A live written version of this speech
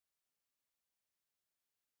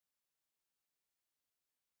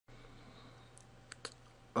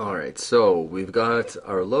Alright, so we've got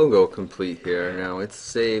our logo complete here. Now it's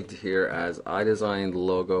saved here as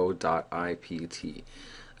idesignedlogo.ipt.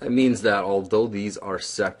 That means that although these are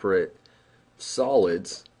separate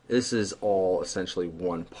solids, this is all essentially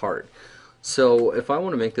one part. So if I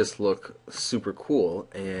want to make this look super cool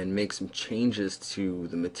and make some changes to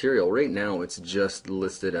the material, right now it's just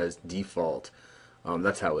listed as default.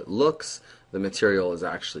 That's how it looks. The material is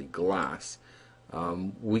actually glass.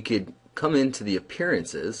 We could come into the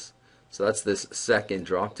appearances, so that's this second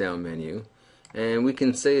drop down menu, and we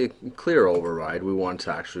can say clear override. We want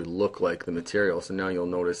to actually look like the material. So now you'll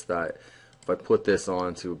notice that if I put this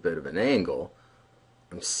onto a bit of an angle,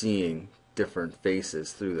 I'm seeing different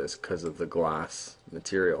faces through this because of the glass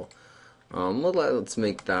material. Let's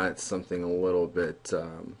make that something a little bit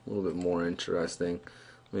more interesting.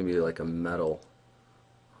 Maybe like a metal.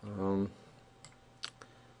 Um,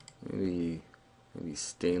 maybe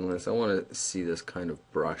stainless. I want to see this kind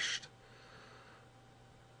of brushed.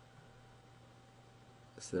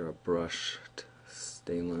 Is there a brushed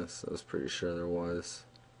stainless? I was pretty sure there was.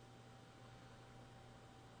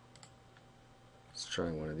 Let's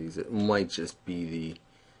try one of these. It might just be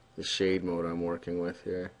the shade mode I'm working with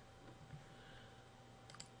here.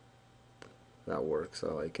 That works.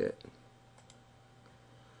 I like it.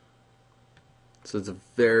 So it's a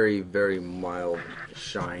very mild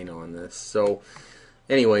shine on this. So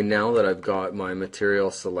anyway, now that I've got my material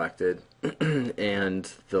selected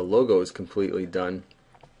and the logo is completely done,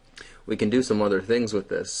 we can do some other things with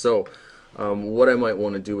this. So what I might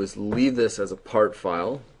want to do is leave this as a part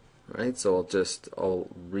file, right? So I'll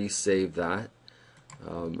resave that.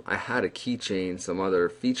 I had a keychain, some other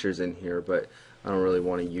features in here, but I don't really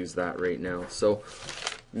want to use that right now. So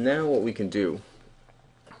now what we can do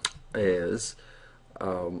is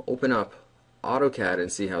open up AutoCAD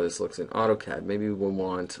and see how this looks in AutoCAD. Maybe we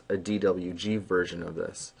want a DWG version of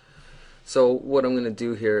this. So what I'm going to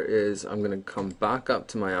do here is I'm going to come back up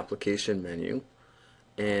to my application menu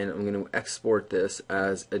and I'm going to export this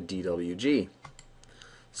as a DWG.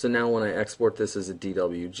 So now when I export this as a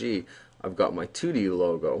DWG, I've got my 2D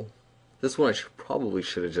logo. This one I probably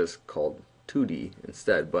should have just called 2D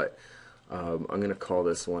instead, but I'm going to call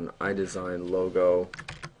this one iDesign Logo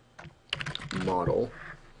Model,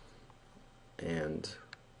 and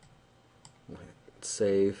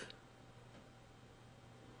save.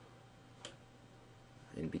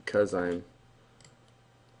 And because I'm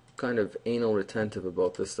kind of anal retentive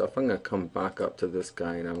about this stuff, I'm going to come back up to this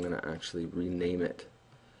guy and I'm going to actually rename it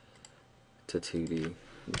to 2D,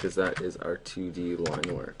 because that is our 2D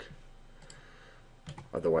line work.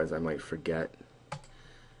 Otherwise I might forget.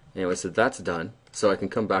 Anyway, so that's done. So I can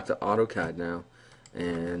come back to AutoCAD now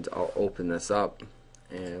and I'll open this up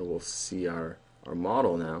and we'll see our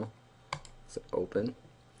model now. So open.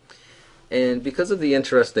 And because of the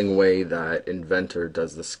interesting way that Inventor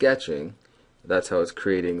does the sketching, that's how it's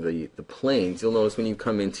creating the planes. You'll notice when you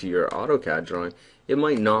come into your AutoCAD drawing, it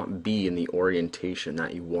might not be in the orientation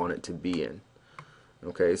that you want it to be in.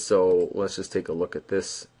 Okay, so let's just take a look at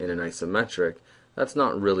this in an isometric. That's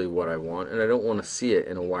not really what I want, and I don't want to see it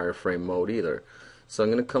in a wireframe mode either. So I'm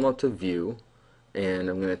going to come up to View, and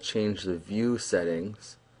I'm going to change the view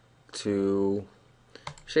settings to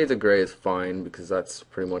shades of gray is fine because that's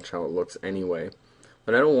pretty much how it looks anyway.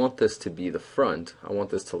 But I don't want this to be the front. I want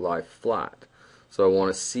this to lie flat. So I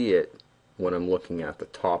want to see it when I'm looking at the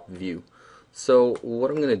top view. So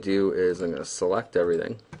what I'm going to do is I'm going to select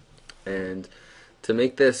everything, and to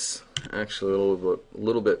make this actually a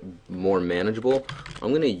little bit more manageable, I'm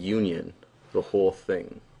going to union the whole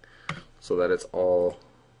thing so that it's all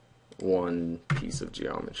one piece of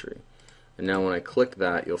geometry. And now when I click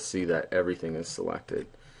that, you'll see that everything is selected.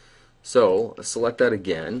 So select that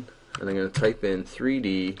again, and I'm going to type in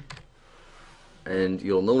 3D, and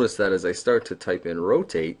you'll notice that as I start to type in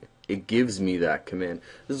rotate, it gives me that command.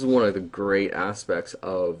 This is one of the great aspects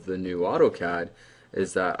of the new AutoCAD,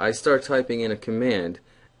 is that I start typing in a command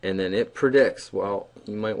and then it predicts, well,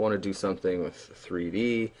 you might want to do something with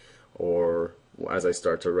 3D, or as I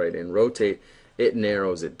start to write in rotate, it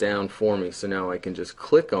narrows it down for me. So now I can just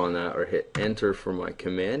click on that or hit enter for my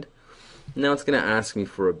command. Now it's going to ask me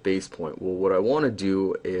for a base point. Well, what I want to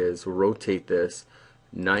do is rotate this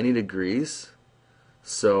 90 degrees.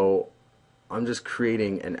 So I'm just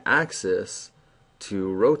creating an axis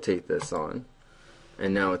to rotate this on.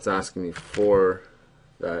 And now it's asking me for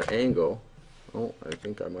that angle. Oh, I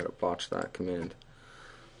think I might have botched that command.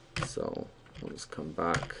 So we'll just come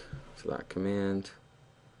back to that command.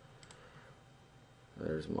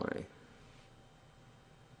 There's my...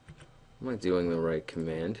 Am I doing the right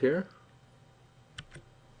command here?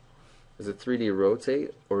 Is it 3D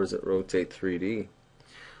rotate or is it rotate 3D?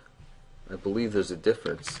 I believe there's a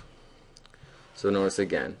difference. So notice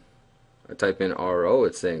again, I type in RO,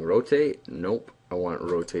 it's saying rotate. Nope, I want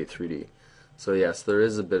rotate 3D. So yes, there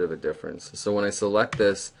is a bit of a difference. So when I select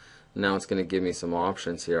this, now it's going to give me some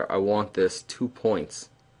options here. I want this 2 points.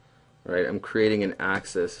 Right? I'm creating an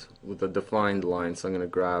axis with a defined line, so I'm going to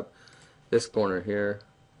grab this corner here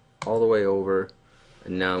all the way over,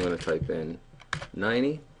 and now I'm going to type in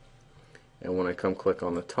 90, and when I come click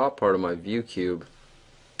on the top part of my view cube,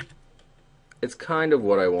 it's kind of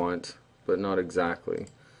what I want, but not exactly.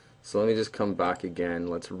 So let me just come back again.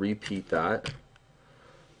 Let's repeat that.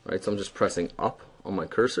 Right, so I'm just pressing up on my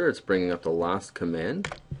cursor. It's bringing up the last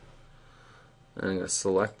command. And I'm going to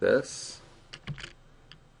select this.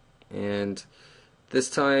 And this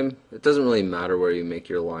time, it doesn't really matter where you make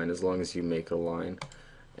your line as long as you make a line.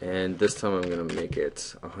 And this time I'm going to make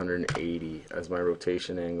it 180 as my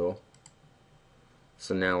rotation angle.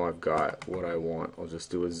 So now I've got what I want. I'll just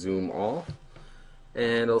do a zoom all.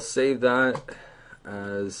 And I'll save that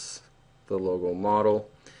as the logo model.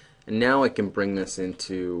 And now I can bring this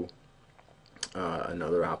into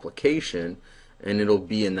another application, and it'll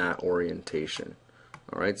be in that orientation.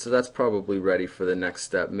 Alright, so that's probably ready for the next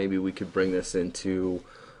step. Maybe we could bring this into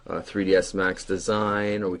 3ds Max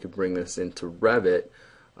Design, or we could bring this into Revit.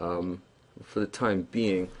 For the time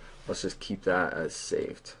being, let's just keep that as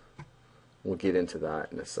saved. We'll get into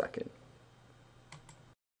that in a second.